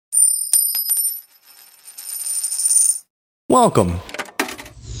Welcome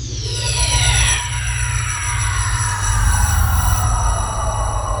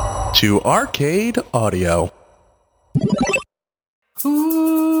to Arcade Audio. Ooh,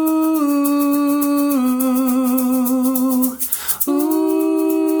 ooh,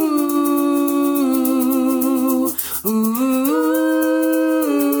 ooh.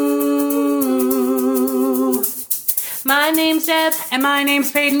 My name's Deb, and my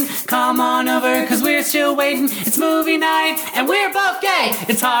name's Peyton. Come on over, cause we're still waiting. It's movie night, and we're both gay.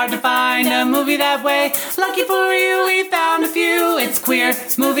 It's hard to find a movie that way. Lucky for you, we found a few. It's Queer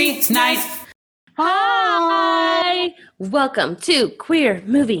Movie Night. Hi! Welcome to Queer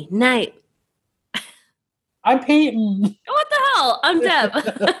Movie Night. I'm Peyton. What the hell? I'm Deb.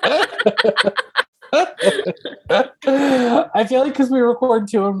 I feel like because we record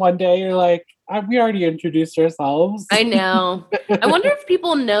two in one day, you're like, we already introduced ourselves. I know. I wonder if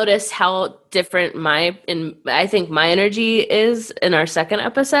people notice how different I think my energy is in our second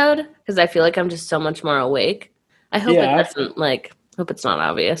episode, because I feel like I'm just so much more awake. I hope it doesn't, hope it's not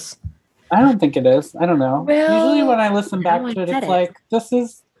obvious. I don't think it is. I don't know. Well, usually when I listen back to it, it's like, this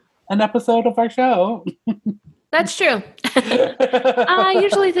is an episode of our show. That's true. I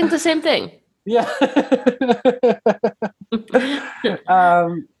usually think the same thing. Yeah.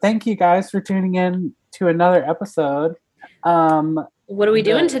 Thank you guys for tuning in to another episode. What are we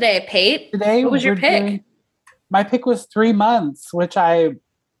doing today, Pate? Today, what was your pick? My pick was 3 Months, which I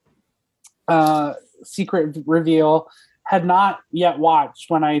secret reveal had not yet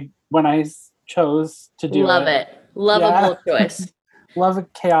watched when I chose to do it. Love it. Lovable choice. Love a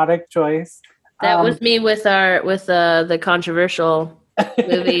chaotic choice. That was me with the controversial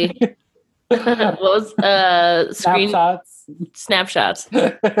movie. What was Snapshots.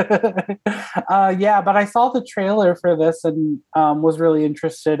 Yeah, but I saw the trailer for this and was really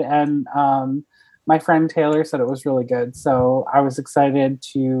interested, and my friend Taylor said it was really good, so I was excited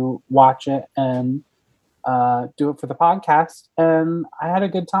to watch it and do it for the podcast, and I had a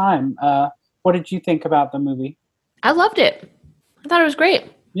good time. What did you think about the movie? I loved it. I thought it was great.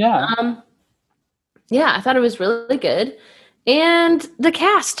 Yeah. Yeah, I thought it was really good. And the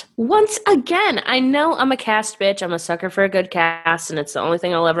cast, once again, I know I'm a cast bitch. I'm a sucker for a good cast, and it's the only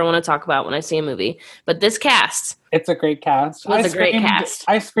thing I'll ever want to talk about when I see a movie. But this cast. It's a great cast. It was a great cast.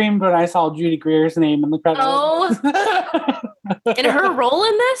 I screamed when I saw Judy Greer's name in the credits. Oh. And her role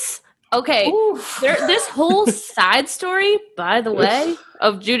in this? Okay, this whole side story, by the way,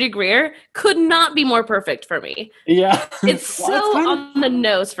 of Judy Greer could not be more perfect for me. Yeah. It's so on the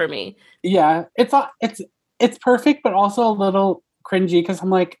nose for me. Yeah, it's perfect, but also a little cringy because I'm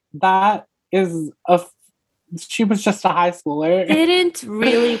like, she was just a high schooler. Didn't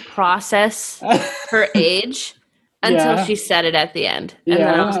really process her age until she said it at the end. And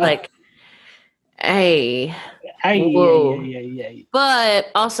then I was like, hey. Whoa. Yeah.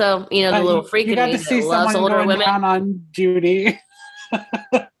 But also, the little freak in me that loves older women. Down on Judy.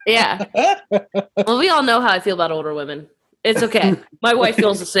 Yeah. Well, we all know how I feel about older women. It's okay. My wife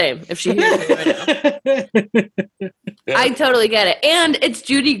feels the same if she hears me right now. I totally get it. And it's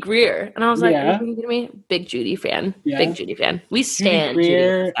Judy Greer. And I was like, are you kidding me? Big Judy fan. Yeah. Big Judy fan. We stand Judy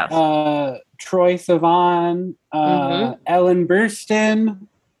Greer, Troye Sivan, Ellen Burstyn.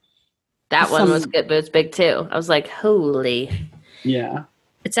 That one was good, but it's big too. I was like, holy. Yeah.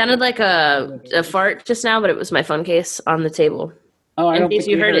 It sounded like a fart just now, but it was my phone case on the table. Oh, I don't think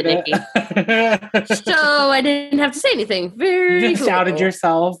you heard it, Nikki. So I didn't have to say anything. You just shouted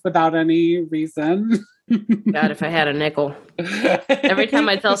yourself without any reason. God, if I had a nickel. Every time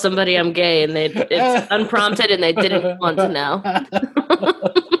I tell somebody I'm gay and it's unprompted and they didn't want to know.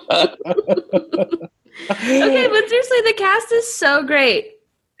 Okay, but seriously, the cast is so great.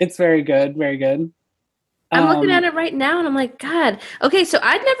 It's very good, very good. I'm looking at it right now and I'm like, God. Okay, so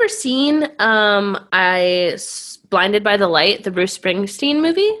I'd never seen Blinded by the Light, the Bruce Springsteen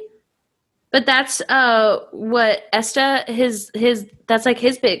movie. But that's what Esta, that's like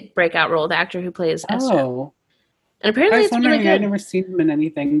his big breakout role, the actor who plays Esta. Oh. And apparently it's really good. I've never seen him in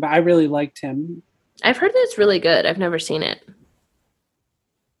anything, but I really liked him. I've heard that it's really good. I've never seen it.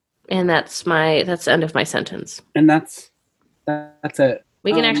 And that's the end of my sentence. And that's it.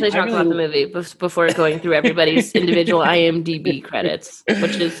 We can actually talk about the movie before going through everybody's individual IMDb credits,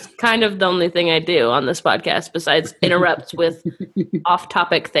 which is kind of the only thing I do on this podcast besides interrupt with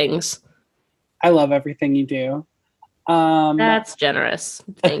off-topic things. I love everything you do. That's generous.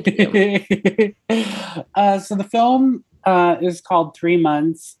 Thank you. So the film is called 3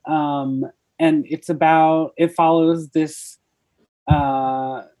 Months, and it follows this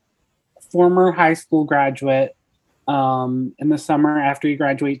former high school graduate in the summer after he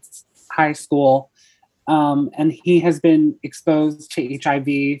graduates high school. and he has been exposed to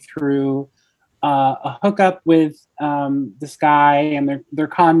HIV through a hookup with this guy, and their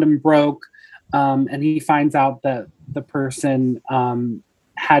condom broke, and he finds out that the person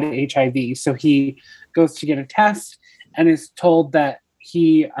had HIV. So he goes to get a test and is told that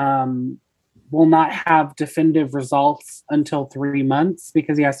he will not have definitive results until 3 months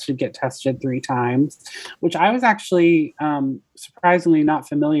because he has to get tested 3 times, which I was actually surprisingly not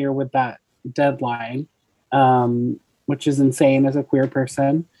familiar with that deadline, which is insane as a queer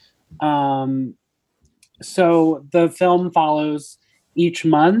person. So the film follows each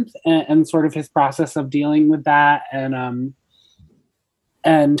month and sort of his process of dealing with that,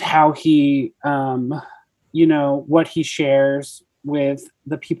 and how he, what he shares with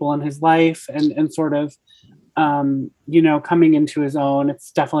the people in his life, and sort of, coming into his own.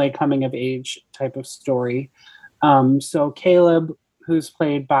 It's definitely a coming of age type of story. So Caleb, who's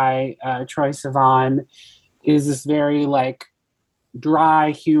played by Troye Sivan, is this very like dry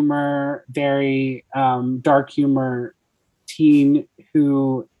humor, very dark humor teen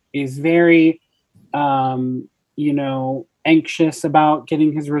who is very, anxious about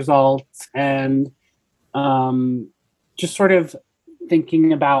getting his results, and just sort of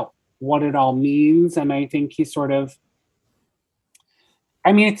thinking about what it all means. And I think he sort of,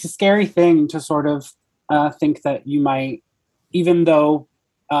 it's a scary thing to sort of think that you might, even though,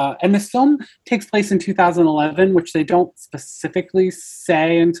 and this film takes place in 2011, which they don't specifically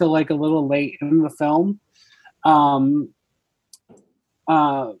say until like a little late in the film.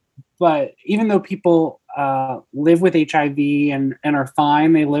 But even though people live with HIV and are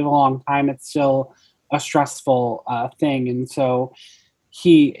fine, they live a long time, it's still a stressful thing. And so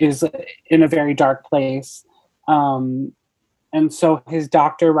he is in a very dark place. And so his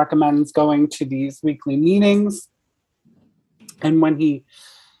doctor recommends going to these weekly meetings. And when he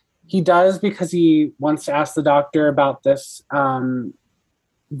does, because he wants to ask the doctor about this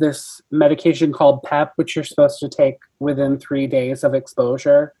this medication called PEP, which you're supposed to take within 3 days of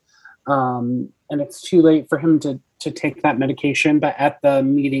exposure. And it's too late for him to take that medication. But at the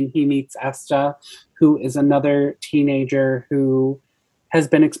meeting, he meets Esta, who is another teenager who has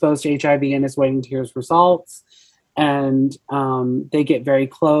been exposed to HIV and is waiting to hear his results. And they get very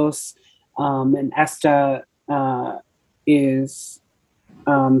close. And Esta is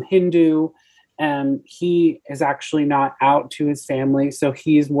Hindu, and he is actually not out to his family. So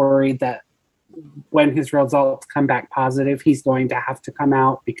he's worried that when his results come back positive, he's going to have to come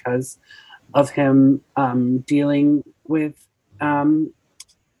out because of him dealing with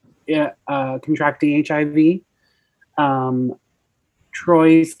contracting HIV.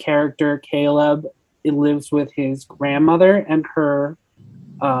 Troy's character, Caleb, lives with his grandmother and her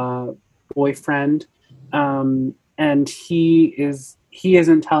boyfriend. And he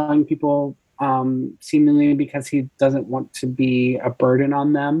isn't telling people seemingly because he doesn't want to be a burden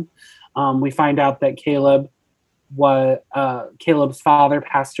on them. We find out that Caleb's father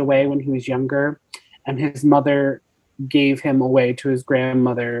passed away when he was younger, and his mother gave him away to his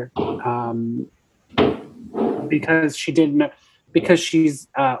grandmother because she's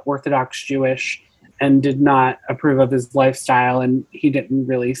Orthodox Jewish and did not approve of his lifestyle, and he didn't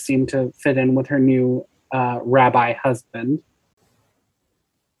really seem to fit in with her new rabbi husband.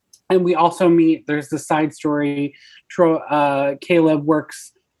 And we also meet, there's the side story, Caleb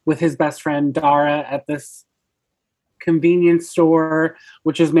works with his best friend Dara at this convenience store,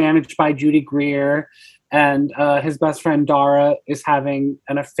 which is managed by Judy Greer. And his best friend Dara is having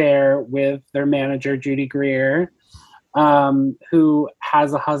an affair with their manager, Judy Greer, who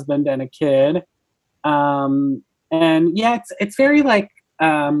has a husband and a kid. And yeah, it's very like,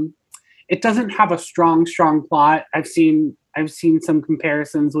 it doesn't have a strong plot. I've seen some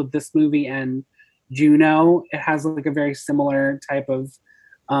comparisons with this movie and Juno. It has like a very similar type of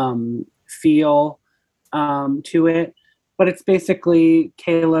feel to it. But it's basically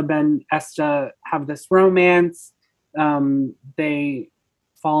Caleb and Esta have this romance. They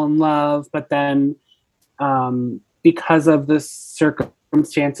fall in love, but then because of the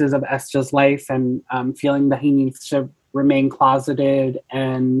circumstances of Esta's life and feeling that he needs to remain closeted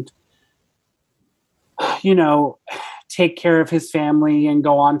and, take care of his family and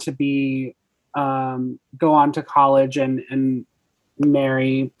go on to college and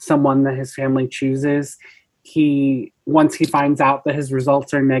marry someone that his family chooses. Once he finds out that his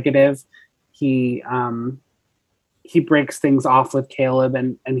results are negative, he breaks things off with Caleb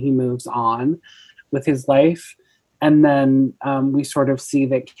and he moves on with his life. And then we sort of see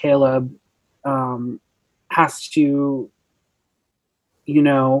that Caleb has to,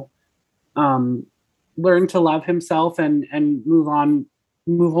 learn to love himself and move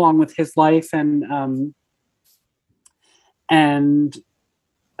along with his life. And and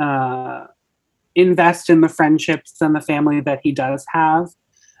invest in the friendships and the family that he does have.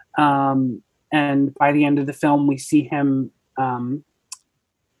 And by the end of the film, we see him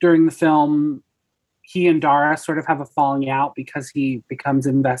during the film, he and Dara sort of have a falling out because he becomes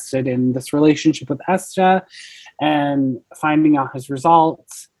invested in this relationship with Esta and finding out his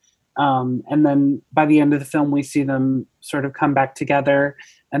results. And then by the end of the film, we see them sort of come back together.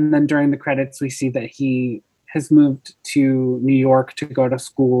 And then during the credits, we see that he has moved to New York to go to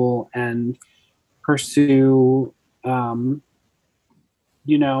school and pursue,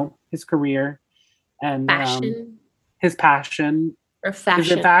 his career and his passion. Or fashion.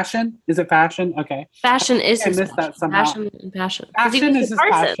 Is it fashion? Is it fashion? Okay. Fashion is his passion. That somehow. Fashion and passion. Fashion is his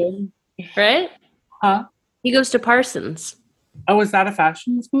passion. Right? Huh? He goes to Parsons. Oh, is that a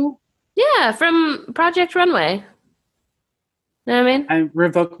fashion school? Yeah, from Project Runway. Know what I mean? I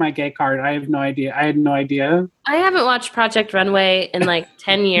revoked my gay card. I have no idea. I had no idea. I haven't watched Project Runway in like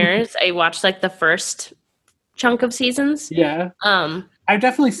 10 years. I watched like the first chunk of seasons. Yeah. I've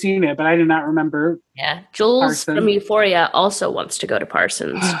definitely seen it, but I did not remember. Yeah. Jules Parsons. from Euphoria also wants to go to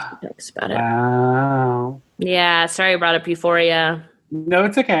Parsons. He talks about it. Wow. Yeah, sorry I brought up Euphoria. No,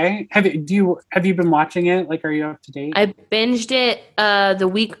 it's okay. Have you been watching it? Like, are you up to date? I binged it the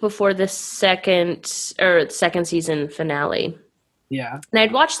week before the second season finale. Yeah. And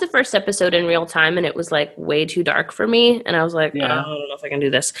I'd watched the first episode in real time, and it was like way too dark for me. And I was like, Yeah. I don't know if I can do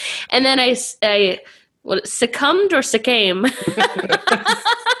this. And then I succumbed or succumbed?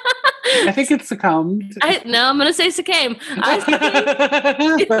 I think it's succumbed. No, I'm going to say succumbed. I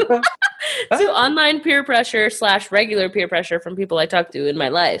succumbed to online peer pressure / regular peer pressure from people I talk to in my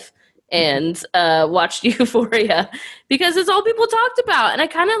life, and watched Euphoria because it's all people talked about. And I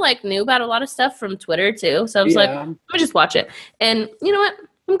kind of like knew about a lot of stuff from Twitter too. So I was like, let me just watch it. And you know what?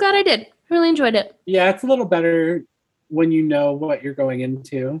 I'm glad I did. I really enjoyed it. Yeah, it's a little better when you know what you're going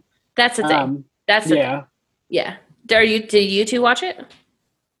into. That's the thing. That's the thing. Yeah. Did you two watch it?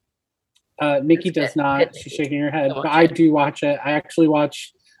 Nikki does not. She's shaking her head. But I do watch it. I actually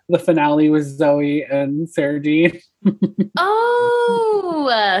watched the finale with Zoe and Sarah Jean. Oh,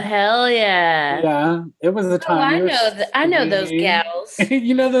 hell yeah. Yeah, it was a time. I know those gals.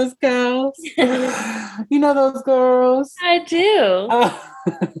 You know those gals? You know those girls? I do.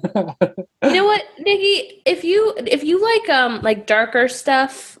 You know what, Nikki? If you like darker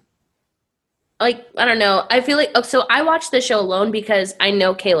stuff, like, I don't know. I feel like, so I watched the show alone because I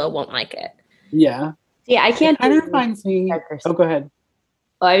know Kayla won't like it. Yeah. Yeah, I can't do reminds me. darker stuff. Oh, go ahead.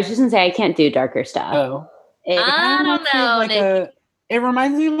 Oh, I was just going to say, I can't do darker stuff. Oh. I don't know. It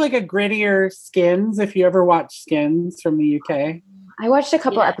reminds me of like a grittier Skins, if you ever watch Skins from the UK. I watched a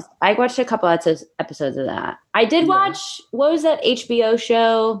couple episodes of that. I did watch, what was that HBO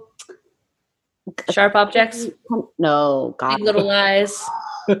show? Sharp Objects? No, God. Big Little Lies.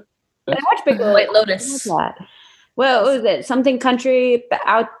 I watched Big Little White Lotus. What was it? Something country,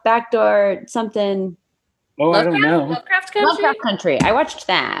 backdoor, something. Oh, I don't know. Lovecraft Country? Lovecraft Country. I watched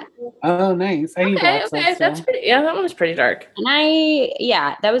that. Oh, nice. I need to watch that. That's pretty. Yeah, that one was pretty dark. And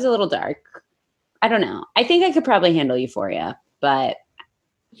that was a little dark. I don't know. I think I could probably handle Euphoria, but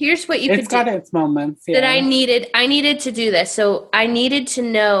here's what you could do. It's got its moments. Yeah. That I needed to do this. So I needed to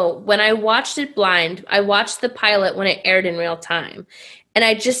know, when I watched it blind, I watched the pilot when it aired in real time. And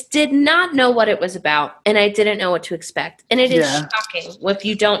I just did not know what it was about, and I didn't know what to expect. And it is shocking if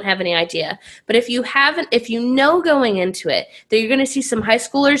you don't have any idea. But if you know going into it that you're going to see some high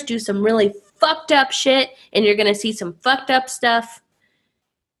schoolers do some really fucked up shit, and you're going to see some fucked up stuff,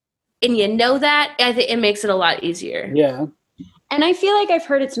 and you know that, I think it makes it a lot easier. Yeah. And I feel like I've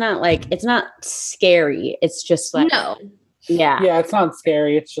heard it's not scary. It's just like, no. Yeah. Yeah, it's not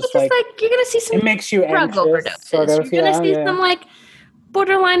scary. It's just like you're going to see some it makes you drug anxious, overdoses. sort of. You're going to see some like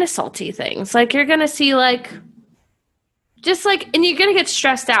borderline assaulty things. Like you're going to see like, just like, and you're going to get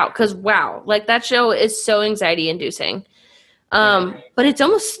stressed out because wow, like that show is so anxiety inducing. But it's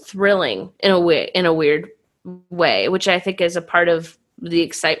almost thrilling in a weird way, which I think is a part of the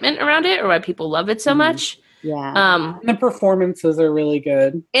excitement around it or why people love it so much. Yeah. And the performances are really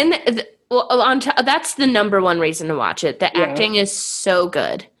good. And that's the number one reason to watch it. The acting is so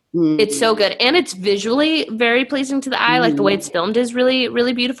good. Mm-hmm. It's so good. And it's visually very pleasing to the eye. Like the way it's filmed is really,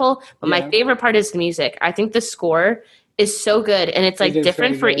 really beautiful. But my favorite part is the music. I think the score is so good. And it's like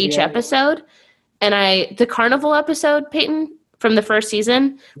different for each episode. And the carnival episode, Peyton, from the first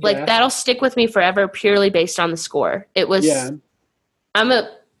season, like that'll stick with me forever purely based on the score. It was,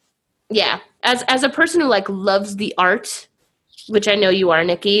 as a person who like loves the art, which I know you are,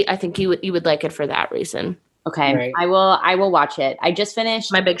 Nikki, I think you would like it for that reason. Okay. Right. I will watch it. I just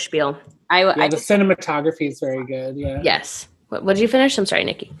finished my big spiel. Yeah, the cinematography is very good. Yeah. Yes. What did you finish? I'm sorry,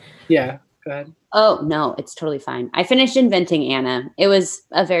 Nikki. Yeah. Go ahead. Oh no, it's totally fine. I finished Inventing Anna. It was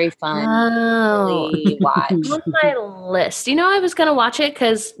a very fun watch. On my list. I was gonna watch it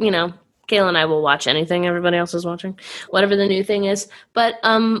because Kayla and I will watch anything everybody else is watching, whatever the new thing is. But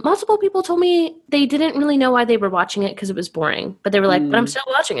multiple people told me they didn't really know why they were watching it because it was boring. But they were like, "But I'm still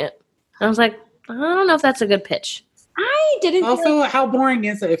watching it." And I was like, "I don't know if that's a good pitch." I didn't. Also, how boring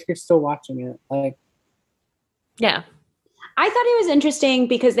is it if you're still watching it? Like, yeah, I thought it was interesting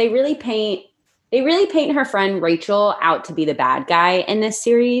because they really paint her friend Rachel out to be the bad guy in this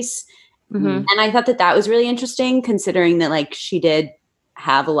series. Mm-hmm. And I thought that was really interesting considering that like she did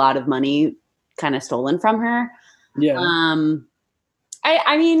have a lot of money kind of stolen from her. Yeah.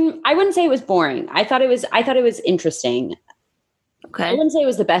 I mean, I wouldn't say it was boring. I thought it was interesting. Okay. I wouldn't say it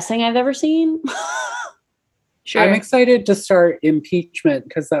was the best thing I've ever seen. Sure. I'm excited to start Impeachment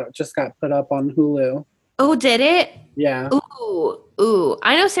because that just got put up on Hulu. Oh, did it? Yeah. Ooh.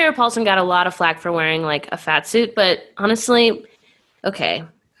 I know Sarah Paulson got a lot of flack for wearing like a fat suit, but honestly, okay,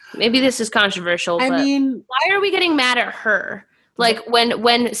 maybe this is controversial. I mean, why are we getting mad at her? Like when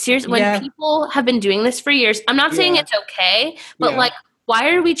people have been doing this for years, I'm not saying it's okay, but like,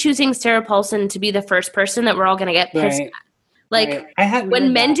 why are we choosing Sarah Paulson to be the first person that we're all going to get pissed at? Like,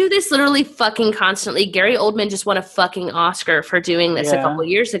 when men do this literally fucking constantly, Gary Oldman just won a fucking Oscar for doing this a couple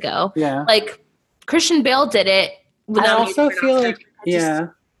years ago. Yeah. Like, Christian Bale did it. I also feel like, I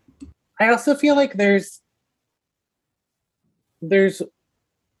also feel like there's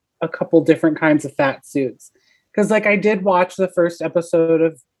a couple different kinds of fat suits. Because, like, I did watch the first episode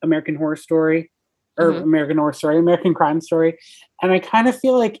of American Crime Story. And I kind of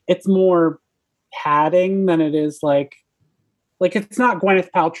feel like it's more padding than it is like it's not Gwyneth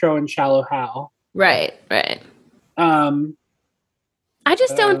Paltrow and Shallow Hal. Right. I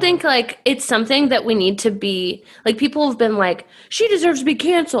just don't think like it's something that we need to be like. People have been like, she deserves to be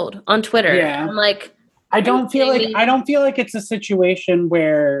canceled on Twitter. Yeah. I'm like, I don't feel like it's a situation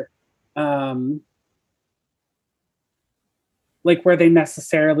where where they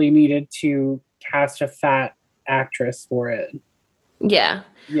necessarily needed to cast a fat actress for it. Yeah.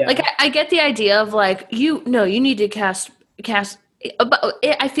 Like I get the idea of like you need to cast.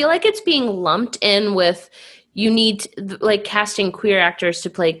 I feel like it's being lumped in with you need like casting queer actors to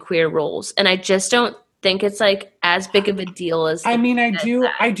play queer roles, and I just don't think it's like as big of a deal as. I mean, I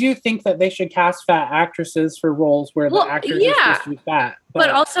do think that they should cast fat actresses for roles where the actors are supposed to be fat.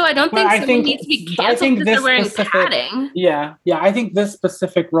 But also, I don't think someone needs to be canceled because they're wearing padding. Yeah. I think this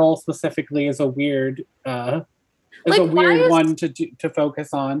specific role specifically is a weird. One to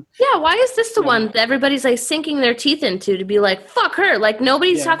focus on. Yeah, why is this the one that everybody's like sinking their teeth into to be like, fuck her? Like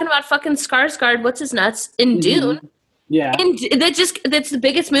nobody's talking about fucking Skarsgård, what's his nuts in Dune. Yeah. And that's the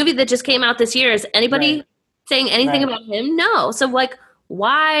biggest movie that just came out this year. Is anybody saying anything about him? No. So like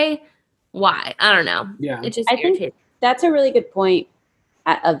why? I don't know. Yeah. It just I think that's a really good point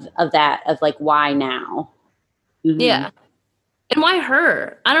of like why now? Mm-hmm. Yeah. And why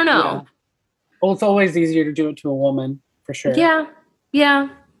her? I don't know. Yeah. Well, it's always easier to do it to a woman, for sure. Yeah. I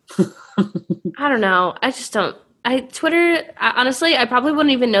don't know. I just don't. Honestly, I probably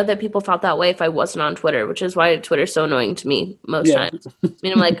wouldn't even know that people felt that way if I wasn't on Twitter, which is why Twitter's so annoying to me most times. I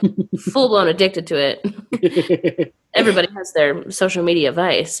mean, I'm like full-blown addicted to it. Everybody has their social media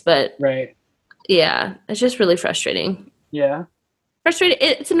vice, but yeah, it's just really frustrating. Yeah. Frustrating.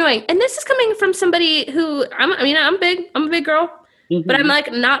 It's annoying. And this is coming from somebody who, I'm a big girl. Mm-hmm. But I'm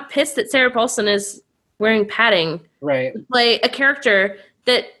like not pissed that Sarah Paulson is wearing padding. Right. Play a character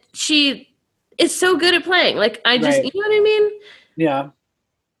that she is so good at playing. Like I just, you know what I mean? Yeah.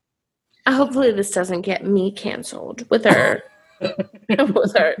 Hopefully this doesn't get me canceled with her.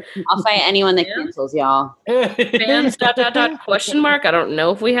 I'll fight anyone that cancels y'all. Fans ... question mark. I don't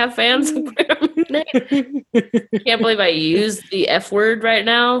know if we have fans. Can't believe I used the F word right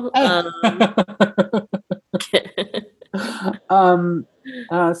now.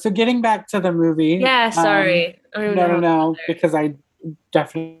 So getting back to the movie. Yeah, sorry. No, because I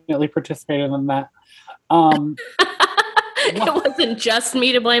definitely participated in that. It wasn't just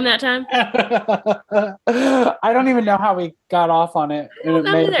me to blame that time. I don't even know how we got off on it.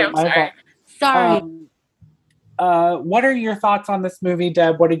 Sorry. What are your thoughts on this movie,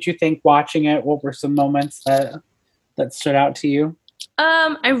 Deb? What did you think watching it? What were some moments that stood out to you?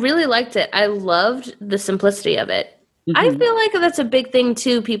 I really liked it. I loved the simplicity of it. Mm-hmm. I feel like that's a big thing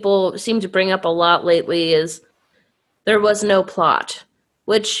too. People seem to bring up a lot lately is there was no plot,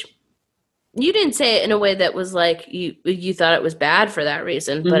 which you didn't say it in a way that was like you thought it was bad for that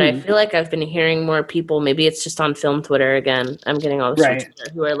reason, but I feel like I've been hearing more people, maybe it's just on film Twitter again. I'm getting all this from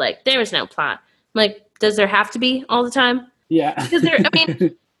Twitter who are like, there is no plot. I'm like, does there have to be all the time? Yeah. Because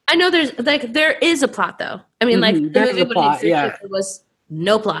I know there is a plot though. I mean, like the movie would exist if there was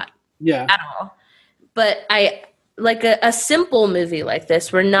no plot. Yeah. At all. But I like a simple movie like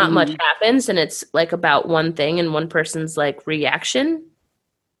this where not much happens and it's like about one thing and one person's like reaction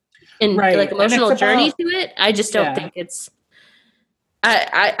and like emotional journey to it. I just don't think it's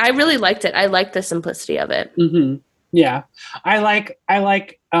I really liked it. I like the simplicity of it. Yeah. I like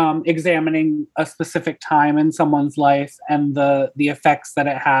examining a specific time in someone's life and the effects that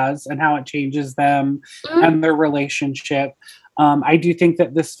it has and how it changes them and their relationship. I do think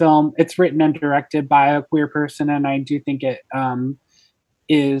that this film, it's written and directed by a queer person, and I do think it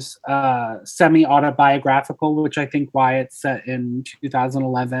is semi-autobiographical, which I think why it's set in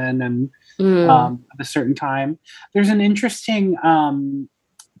 2011 and at a certain time. There's an interesting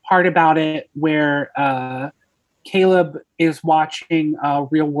part about it where Caleb is watching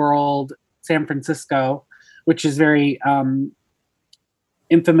Real World San Francisco, which is very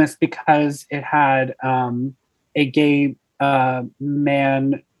infamous because it had a gay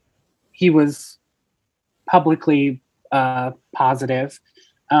man. He was publicly positive,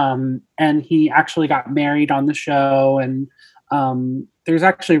 and he actually got married on the show. And there's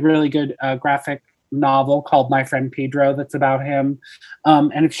actually a really good graphic novel called My Friend Pedro that's about him,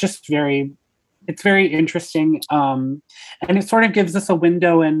 and it's just very interesting, and it sort of gives us a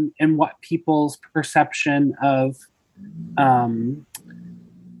window in what people's perception of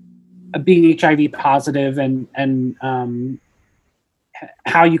being HIV positive and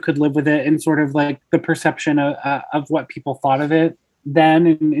how you could live with it, and sort of like the perception of what people thought of it then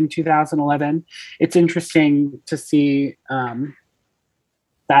in 2011. It's interesting to see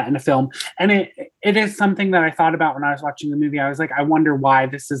that in a film, and it is something that I thought about when I was watching the movie. I was like, I wonder why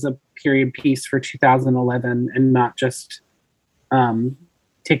this is a period piece for 2011 and not just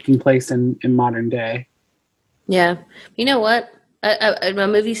taking place in modern day. Yeah, you know what? A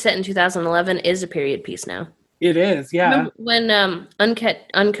movie set in 2011 is a period piece now. It is, yeah. Remember when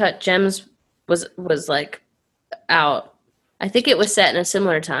Uncut Gems was like out? I think it was set in a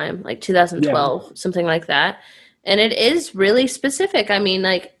similar time, like 2012, something like that. And it is really specific. I mean,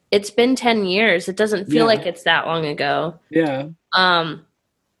 like, it's been 10 years. It doesn't feel like it's that long ago. Yeah.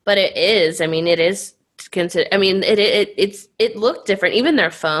 But it is. I mean, it is consider. I mean, it looked different. Even their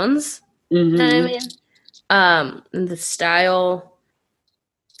phones. You know what I mean? The style.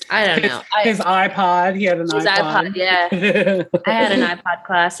 I don't know. His iPod. He had an iPod. Yeah. I had an iPod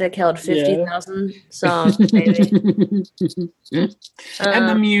Classic. Held 50,000 songs, baby. And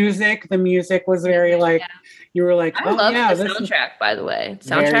the music was very like. You were like, I love the soundtrack, by the way.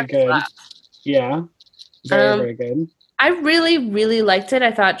 Soundtrack good. slaps. Yeah. Very good. I really, really liked it.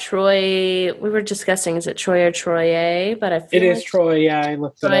 I thought Troy, we were discussing, is it Troy or Troye? But I feel it is Troy, yeah. I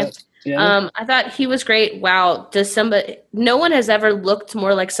looked it up. Yeah. I thought he was great. Wow. No one has ever looked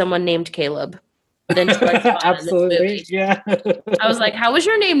more like someone named Caleb than Troy. Absolutely. Yeah. I was like, how was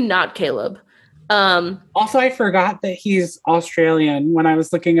your name not Caleb? Also, I forgot that he's Australian when I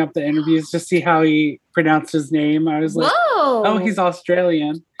was looking up the interviews to see how he pronounced his name. I was like, whoa. Oh, he's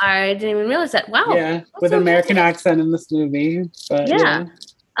Australian. I didn't even realize that. Wow. Yeah, with an American accent in this movie. But, yeah.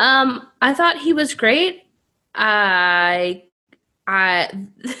 I thought he was great. I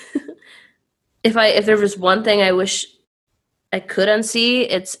if there was one thing I wish I could unsee,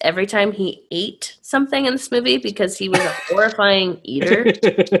 it's every time he ate something in this movie, because he was a horrifying eater.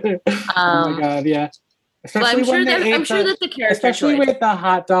 Oh my god, yeah. Especially I'm sure that the character, especially with the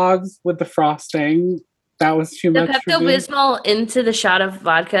hot dogs with the frosting, that was too much. The Pepto-Bismol into the shot of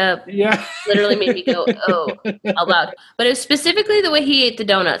vodka, literally made me go, oh, out loud. But it was specifically the way he ate the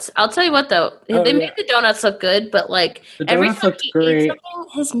donuts. I'll tell you what, though, they made the donuts look good, but like every time he ate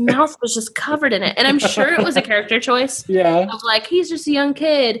something, his mouth was just covered in it. And I'm sure it was a character choice. Yeah, of like, he's just a young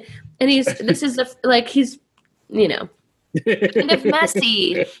kid, and he's you know, kind of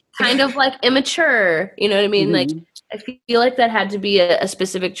messy, kind of like immature. You know what I mean? Like, I feel like that had to be a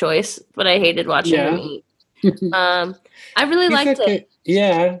specific choice, but I hated watching him eat. I really liked it.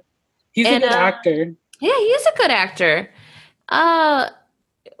 Yeah, he's a good actor. Yeah, he is a good actor.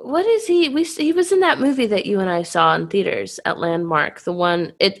 What is he? He was in that movie that you and I saw in theaters at Landmark. The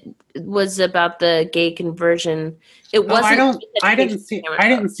one it was about the gay conversion. It wasn't. I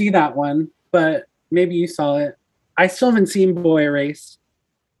didn't see that one, but maybe you saw it. I still haven't seen Boy Erased.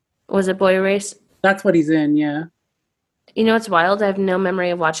 Was it Boy Erased? That's what he's in. Yeah. You know, it's wild. I have no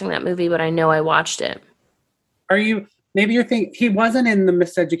memory of watching that movie, but I know I watched it. Maybe you're thinking he wasn't in The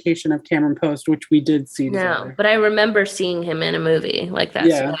Miseducation of Cameron Post, which we did see together. No, but I remember seeing him in a movie like that.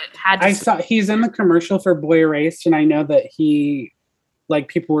 Yeah. So I saw he's in the commercial for Boy Erased, and I know that he, like,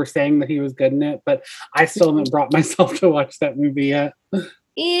 people were saying that he was good in it, but I still haven't brought myself to watch that movie yet.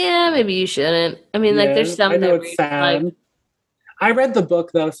 Yeah, maybe you shouldn't. I mean, like, there's some I know that it's sad. I read the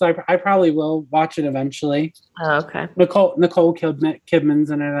book though, so I probably will watch it eventually. Oh, okay. Nicole Kidman's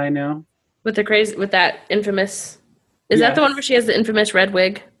in it, I know. With that infamous, is that the one where she has the infamous red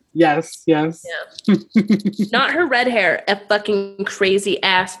wig? Yes. Yeah. Not her red hair, a fucking crazy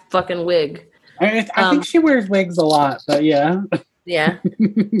ass fucking wig. I think she wears wigs a lot, but yeah. Yeah.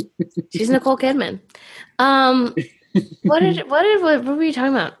 She's Nicole Kidman. What were we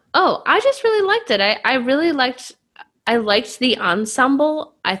talking about? Oh, I just really liked it. I liked the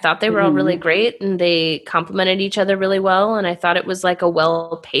ensemble. I thought they were all really great, and they complemented each other really well. And I thought it was like a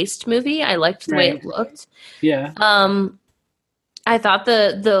well-paced movie. I liked the way it looked. Yeah. I thought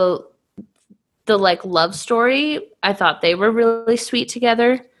the like love story, I thought they were really sweet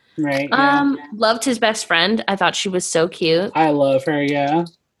together. Right. Yeah. Loved his best friend. I thought she was so cute. I love her. Yeah.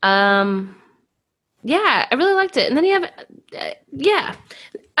 Yeah, I really liked it. And then you have,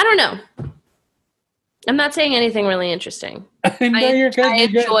 I don't know. I'm not saying anything really interesting. You're good. I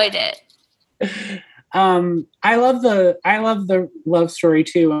enjoyed it. I love the love story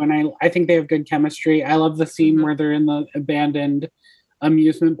too, and I think they have good chemistry. I love the scene where they're in the abandoned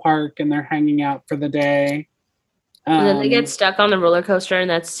amusement park and they're hanging out for the day. And then they get stuck on the roller coaster, and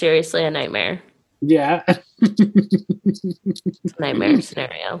that's seriously a nightmare. Yeah. Nightmare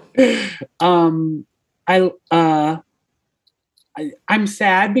scenario. I'm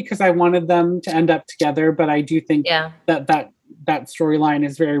sad because I wanted them to end up together, but I do think that storyline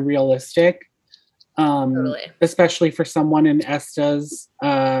is very realistic. Totally. Especially for someone in Esta's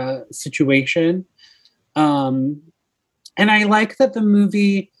situation. And I like that the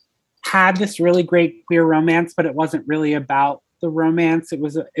movie had this really great queer romance, but it wasn't really about the romance. It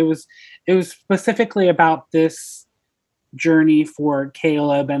was specifically about this journey for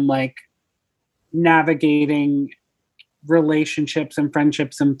Caleb and like navigating relationships and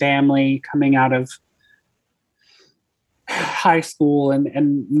friendships and family coming out of high school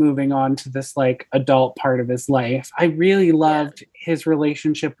and moving on to this like adult part of his life. I really loved his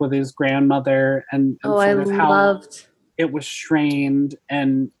relationship with his grandmother and how it was strained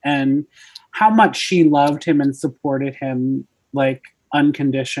and how much she loved him and supported him like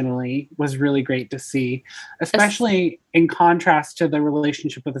unconditionally was really great to see, especially in contrast to the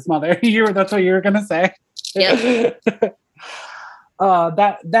relationship with his mother. That's what you were gonna say. Yeah.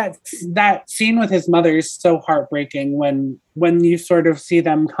 That scene with his mother is so heartbreaking when you sort of see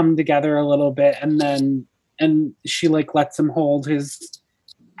them come together a little bit and she like lets him hold his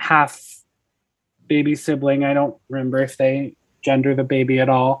half baby sibling. I don't remember if they gender the baby at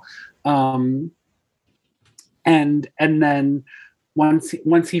all. And then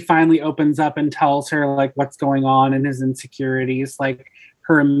once he finally opens up and tells her like what's going on and his insecurities, like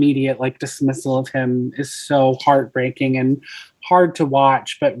her immediate like dismissal of him is so heartbreaking and hard to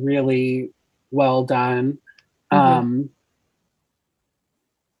watch, but really well done.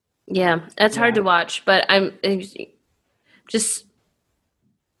 Yeah, it's hard to watch, but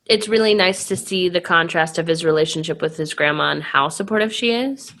it's really nice to see the contrast of his relationship with his grandma and how supportive she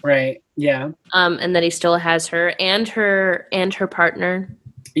is. Right. Yeah. And that he still has her and her partner.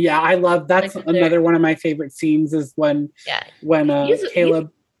 Yeah, I love that's like another one of my favorite scenes is when Caleb. He's a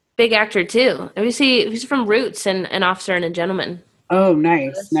big actor too. He's from Roots and An Officer and a Gentleman. Oh,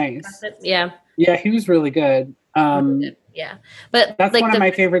 nice. Yeah. Yeah, he was really good. Yeah, but that's like one of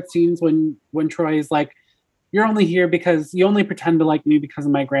my favorite scenes when Troy is like, "You're only here because you only pretend to like me because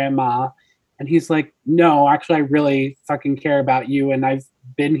of my grandma," and he's like, "No, actually, I really fucking care about you, and I've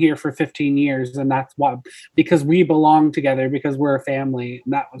been here for 15 years, and that's why because we belong together because we're a family."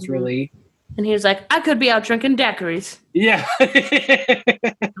 And that was really. And he was like, "I could be out drinking daiquiris." Yeah, I'm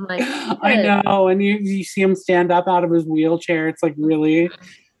like, I know, and you see him stand up out of his wheelchair. It's like really,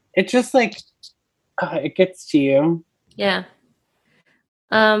 it's just like it gets to you. Yeah.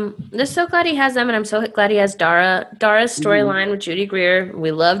 I'm just so glad he has them, and I'm so glad he has Dara. Dara's storyline with Judy Greer.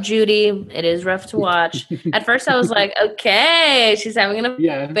 We love Judy. It is rough to watch. At first, I was like, okay, she's having an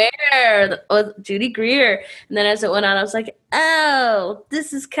affair with Judy Greer. And then as it went on, I was like, oh,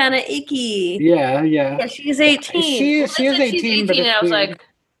 this is kind of icky. Yeah, she's 18. She is 18, but and I was like,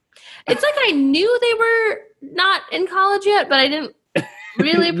 it's like I knew they were not in college yet, but I didn't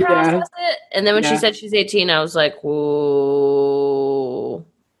really process it. And then when she said she's 18, I was like, whoa.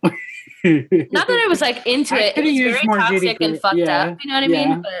 Not that I was like into it. It was very toxic and fucked up. You know what I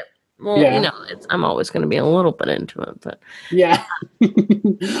mean? Well, I'm always going to be a little bit into it, but yeah.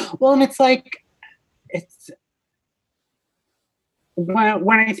 Well, and it's like,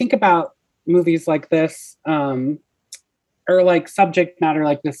 when I think about movies like this, or like subject matter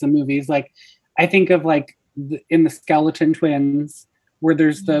like this in movies, like I think of like in the Skeleton Twins, where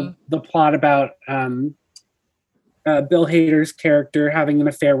there's the plot about Bill Hader's character having an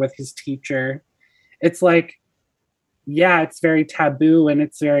affair with his teacher. It's like, yeah, it's very taboo, and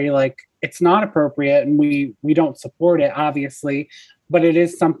it's very like, it's not appropriate, and we don't support it, obviously, but it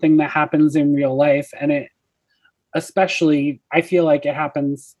is something that happens in real life, and it especially, I feel like it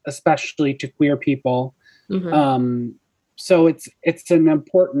happens especially to queer people. So it's an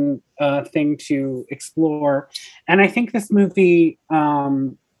important thing to explore. And I think this movie,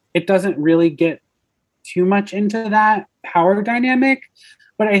 it doesn't really get too much into that power dynamic,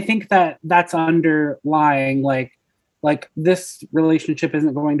 but I think that that's underlying, like this relationship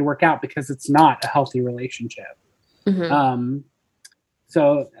isn't going to work out because it's not a healthy relationship.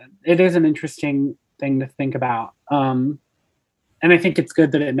 So it is an interesting thing to think about. And I think it's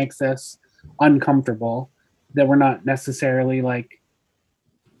good that it makes us uncomfortable, that we're not necessarily like,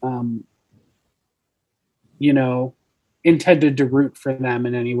 intended to root for them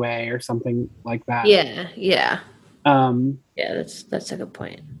in any way or something like that. Yeah. Yeah, that's a good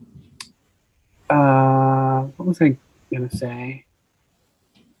point. What was I going to say?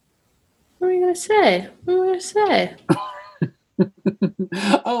 What are you going to say?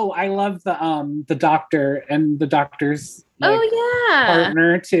 Oh, I love the doctor and the doctor's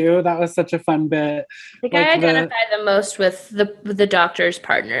partner too. That was such a fun bit. I think I identify the most with the doctor's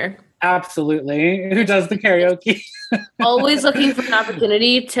partner. Absolutely. Who does the karaoke? Always looking for an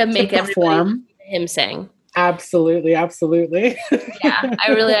opportunity to make everybody him sing. Absolutely. Yeah, I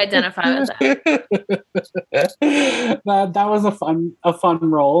really identify with that. That was a fun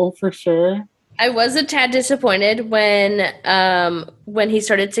role for sure. I was a tad disappointed when he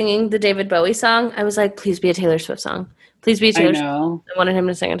started singing the David Bowie song. I was like, please be a Taylor Swift song. Please be a Taylor Swift. I wanted him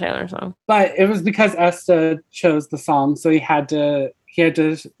to sing a Taylor song. But it was because Esta chose the song, so he had to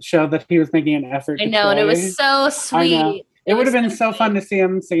show that he was making an effort. I know, and it was so sweet. It would have been so fun to see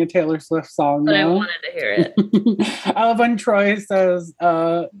him sing a Taylor Swift song. But I wanted to hear it. I love when Troy says,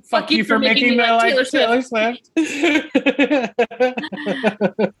 fuck you for making me like Taylor Swift.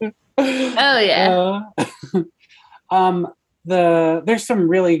 Oh, yeah. There's some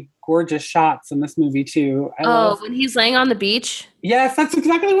really gorgeous shots in this movie, too. When he's laying on the beach? Yes, that's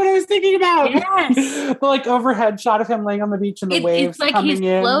exactly what I was thinking about. Yes. The overhead shot of him laying on the beach and the waves coming in. It's like he's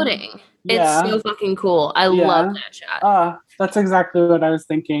floating. Yeah. It's so fucking cool. I love that shot. That's exactly what I was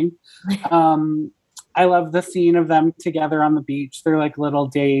thinking. I love the scene of them together on the beach. Their little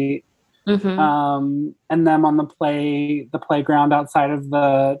date. And them on the playground outside of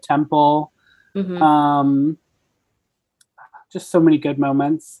the temple. Just so many good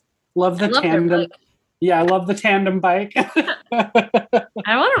moments. Love the tandem. Yeah, I love the tandem bike. I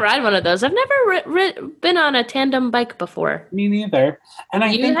want to ride one of those. I've never been on a tandem bike before. Me neither. And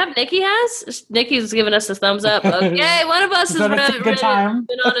Nikki has? Nikki's giving us a thumbs up. Okay, one of us has been on a tandem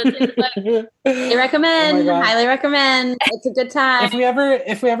bike. I recommend. Highly recommend. It's a good time. If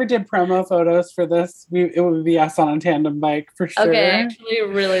we ever did promo photos for this, it would be us on a tandem bike for sure. Okay, I actually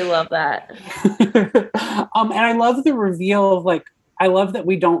really love that. And I love the reveal of I love that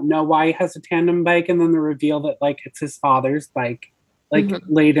we don't know why he has a tandem bike, and then the reveal that it's his father's bike,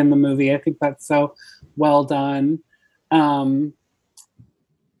 late in the movie. I think that's so well done. The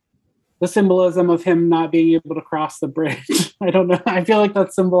symbolism of him not being able to cross the bridge. I don't know. I feel like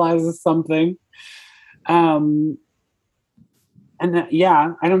that symbolizes something. I don't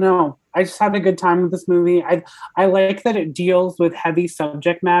know. I just had a good time with this movie. I like that it deals with heavy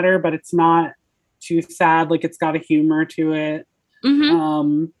subject matter, but it's not too sad. It's got a humor to it.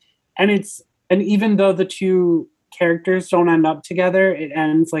 And even though the two characters don't end up together, it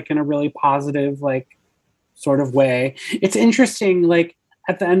ends in a really positive sort of way. It's interesting,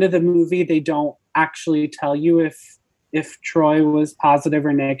 at the end of the movie they don't actually tell you if Troy was positive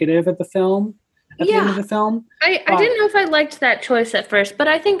or negative at the end of the film. I didn't know if I liked that choice at first, but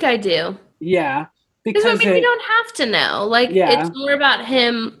I think I do. Yeah, because we don't have to know. It's more about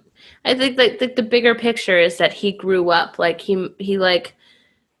him. I think the bigger picture is that he grew up. He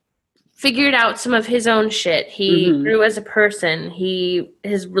figured out some of his own shit. He grew as a person.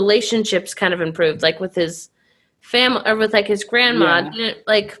 His relationships kind of improved, with his family or with his grandma. Yeah.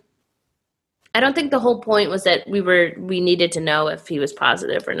 I don't think the whole point was that we needed to know if he was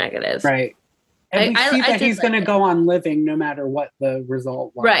positive or negative. Right. And we see that he's going to go on living no matter what the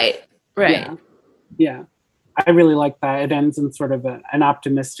result was. Right. Yeah. I really like that. It ends in sort of an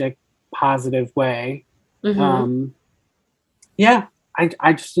optimistic positive way. Mhm. Yeah,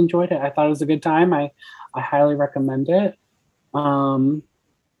 I just enjoyed it. I thought it was a good time. I highly recommend it. I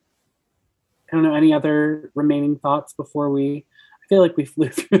don't know, any other remaining thoughts before I feel like we flew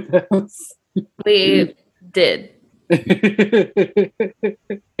through this. We did.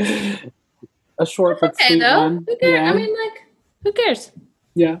 A short but Okay, sweet though. one. Who cares? Yeah. I mean, like, who cares?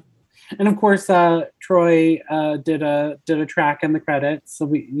 Yeah. And of course, Troy did a track in the credits,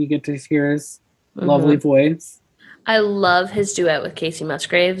 so you get to hear his lovely voice. I love his duet with Casey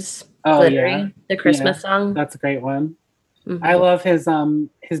Musgraves. Oh, Glittery, yeah. the Christmas song. That's a great one. Mhm. I love his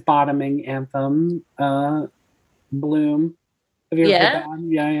bottoming anthem, Bloom. Have you ever heard that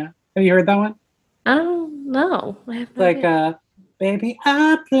one? Yeah, yeah. Have you heard that one? I don't know. I have no Like, idea. baby,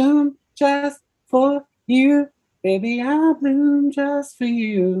 I bloom just for you. Baby, I bloom just for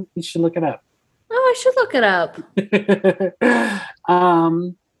you. You should look it up. Oh, I should look it up.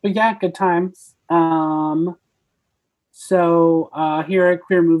 But yeah, good times. So here at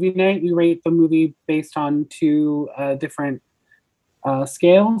Queer Movie Night, we rate the movie based on two different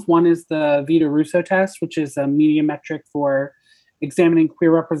scales. One is the Vita Russo test, which is a media metric for examining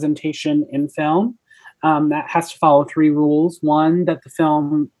queer representation in film. That has to follow three rules. One, that the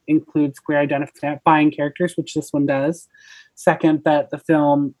film includes queer identifying characters, which this one does. Second, that the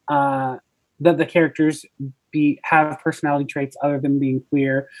film, that the characters have personality traits other than being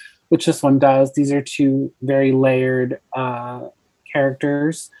queer, which this one does. These are two very layered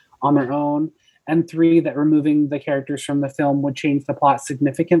characters on their own. And three, that removing the characters from the film would change the plot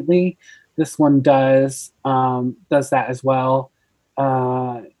significantly. This one does that as well.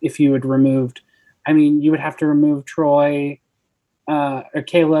 If you had removed, you would have to remove Troy, or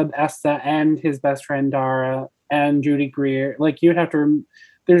Caleb, Esta, and his best friend Dara, and Judy Greer. Like, you'd have to.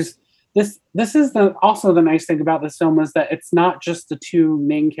 There's this. This is also the nice thing about this film is that it's not just the two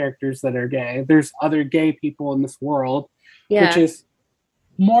main characters that are gay. There's other gay people in this world, which is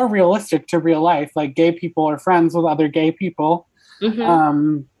more realistic to real life. Like, gay people are friends with other gay people, which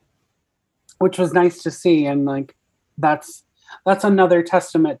was nice to see, and like that's another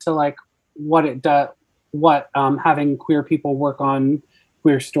testament to like what it does, what having queer people work on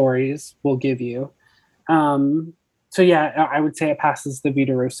queer stories will give you. So yeah, I would say it passes the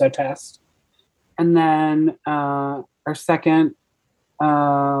Vita Russo test. And then our second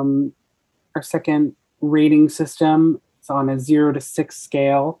rating system is on a 0 to 6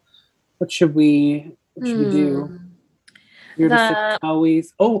 scale. What should we do? 0 to 6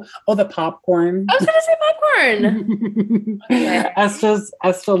 always. Oh, the popcorn. I was gonna say popcorn. Okay.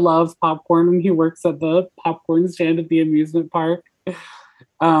 Esta loves popcorn when he works at the popcorn stand at the amusement park.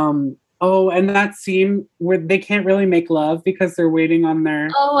 And that scene where they can't really make love because they're waiting on their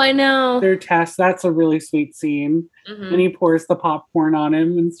test. That's a really sweet scene. And he pours the popcorn on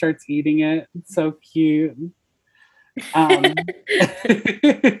him and starts eating it. It's so cute.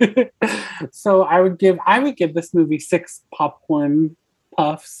 So I would give this movie 6 popcorn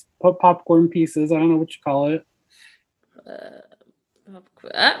puffs, popcorn pieces. I don't know what you call it. I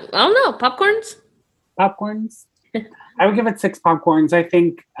don't know. Popcorns. I would give it 6 popcorns. I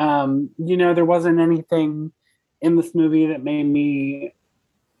think there wasn't anything in this movie that made me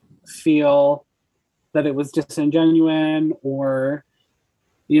feel that it was disingenuous or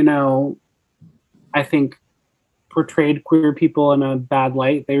I think portrayed queer people in a bad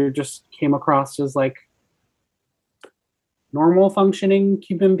light. They just came across as like normal functioning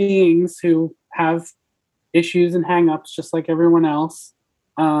human beings who have issues and hang-ups just like everyone else.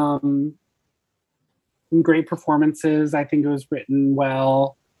 Great performances. I think it was written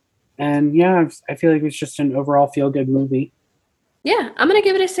well. And yeah, I feel like it was just an overall feel-good movie. Yeah, I'm going to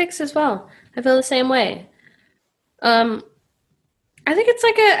give it a 6 as well. I feel the same way. I think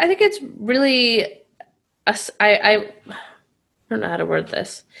it's really I don't know how to word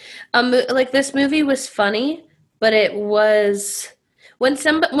this. Like, this movie was funny, but it was when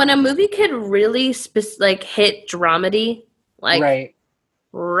a movie could really hit dramedy, like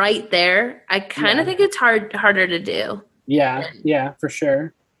right there. I kind of think it's harder to do. Yeah, for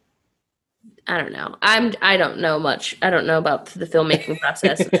sure. I don't know. I don't know much. I don't know about the filmmaking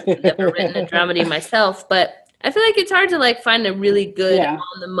process. I've never written a dramedy myself, but I feel like it's hard to like find a really good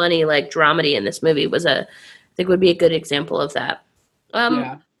on the money like dramedy in this movie. I think would be a good example of that.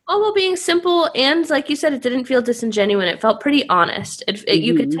 All while being simple and, like you said, it didn't feel disingenuous. It felt pretty honest.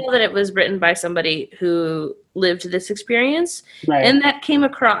 You could tell that it was written by somebody who lived this experience, and that came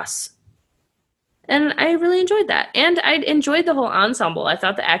across. And I really enjoyed that. And I enjoyed the whole ensemble. I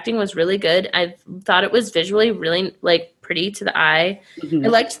thought the acting was really good. I thought it was visually really like pretty to the eye. I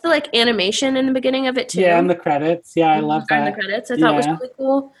liked the like animation in the beginning of it too. Yeah, and the credits. Yeah, I love that. The credits I thought was really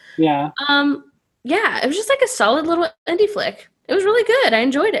cool. Yeah. Yeah, it was just like a solid little indie flick. It was really good. I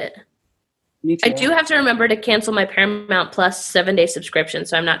enjoyed it. Me too. I do have to remember to cancel my Paramount Plus 7-day subscription,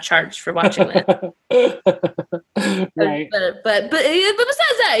 so I'm not charged for watching it. Right. But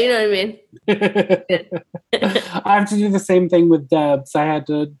besides that, you know what I mean. I have to do the same thing with Debs. I had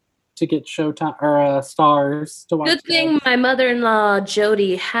to get Showtime or Stars to watch. Good thing my mother-in-law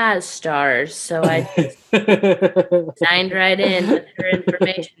Jody has Stars, so I signed right in with her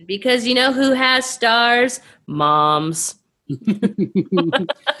information because you know who has Stars? Moms.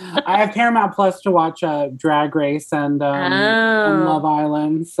 I have Paramount Plus to watch Drag Race and Love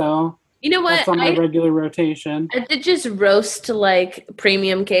Island, so you know what? That's on my regular rotation. I did just roast like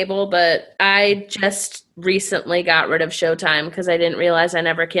premium cable, but I just recently got rid of Showtime because I didn't realize I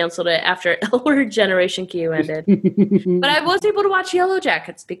never canceled it after L Generation Q ended. But I was able to watch Yellow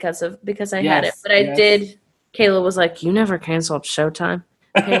Jackets because I had it. But I did. Kayla was like, "You never canceled Showtime."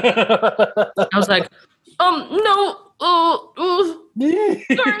 I was like, no. Sorry.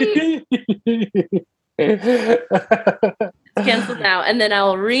 It's canceled now, and then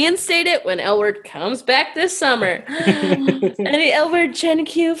I'll reinstate it when L comes back this summer. Any L Gen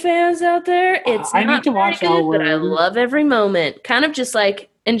Q fans out there? It's I not need to watch good, but I love every moment. Kind of just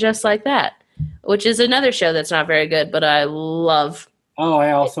like Just Like That, which is another show that's not very good, but I love. Oh,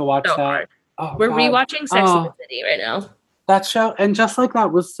 I also watched so that. Hard. Oh, We're God. rewatching Sex and the City right now. That show, and Just Like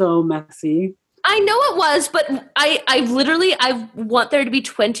That was so messy. I know it was, but I want there to be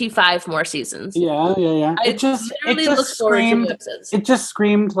 25 more seasons. Yeah. It just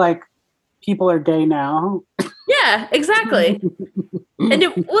screamed like people are gay now. Yeah, exactly. And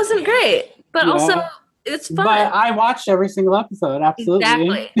it wasn't great, but also it's fun. But I watched every single episode. Absolutely.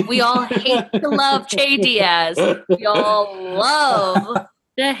 Exactly. We all hate to love Che Diaz. We all love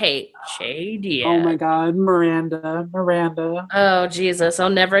to hate Che Diaz. Oh my God, Miranda. Oh Jesus! I'll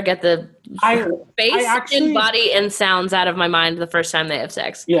never get the face and body and sounds out of my mind the first time they have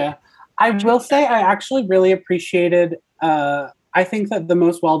sex. Yeah, I will say I actually really appreciated. I think that the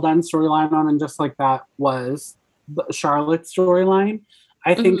most well done storyline on And Just Like That was Charlotte's storyline.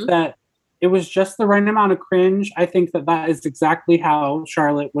 I think that it was just the right amount of cringe. I think that is exactly how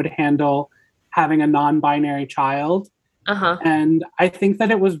Charlotte would handle having a non-binary child. And I think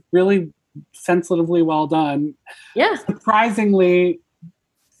that it was really sensitively well done. Yeah. Surprisingly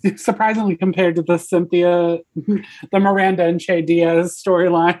compared to the Miranda and Che Diaz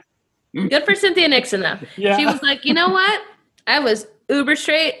storyline. Good for Cynthia Nixon though. Yeah. She was like, you know what? I was uber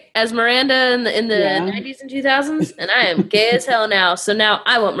straight as Miranda in the 90s and 2000s, and I am gay as hell now. So now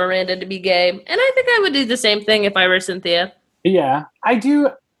I want Miranda to be gay. And I think I would do the same thing if I were Cynthia. Yeah, I do.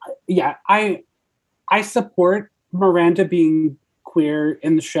 Yeah, I support Miranda being queer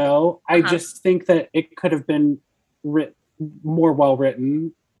in the show. I just think that it could have been more well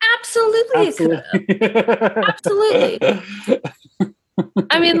written. Absolutely.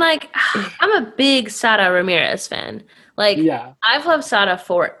 I mean, like, I'm a big Sara Ramirez fan. Like, I've loved Sara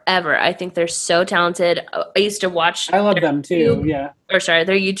forever. I think they're so talented. I used to watch. I love them too. Their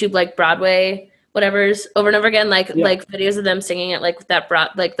YouTube like Broadway whatever's over and over again, like videos of them singing at like that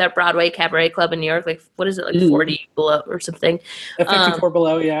Broadway cabaret club in New York. Like, what is it, like 40 Below or something? 54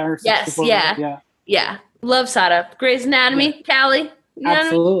 Below, or 64 yeah. Love Sara. Grey's Anatomy, Callie.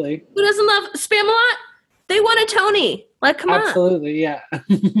 Absolutely. Who doesn't love Spamalot? They won a Tony. Like, come on. Absolutely, yeah.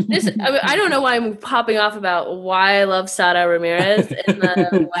 I don't know why I'm popping off about why I love Sara Ramirez in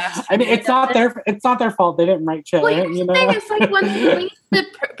the last. I mean, it's not their fault. They didn't write Che. Well, the thing is, like, when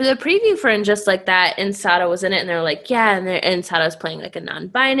the preview for And Just Like That, and Sara was in it, and they're like, and Sara was playing like a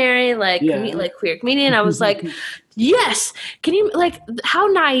non-binary, like queer comedian. I was like, yes. Can you like how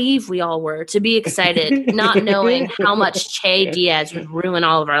naive we all were to be excited, not knowing how much Che Diaz would ruin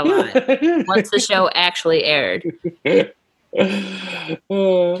all of our lives once the show actually aired.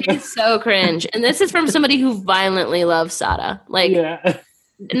 It's so cringe, and this is from somebody who violently loves Sara. Like,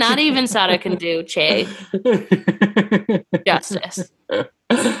 not even Sara can do Che justice. But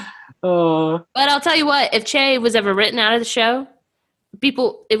I'll tell you what: if Che was ever written out of the show,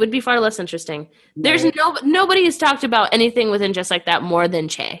 it would be far less interesting. There's nobody has talked about anything within Just Like That more than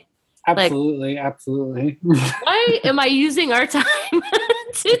Che. Absolutely, absolutely. Why am I using our time?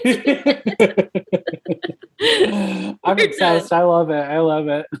 I'm obsessed. I love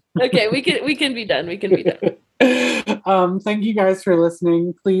it. Okay, we can be done. Thank you guys for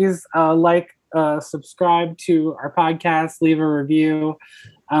listening. Please subscribe to our podcast, leave a review.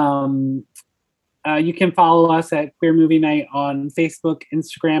 You can follow us at Queer Movie Night on Facebook,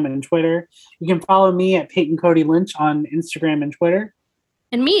 Instagram, and Twitter. You can follow me at Peyton Cody Lynch on Instagram and Twitter.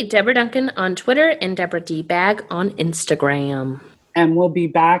 And me, Deborah Duncan on Twitter and Deborah D. Bag on Instagram. And we'll be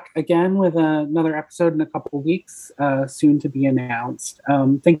back again with another episode in a couple of weeks, soon to be announced.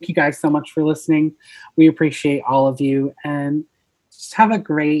 Thank you guys so much for listening. We appreciate all of you. And just have a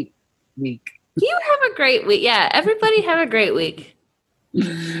great week. You have a great week. Yeah, everybody have a great week.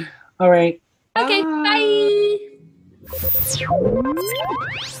 All right. Okay, bye.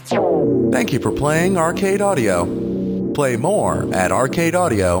 Thank you for playing Arcade Audio. Play more at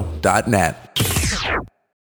arcadeaudio.net.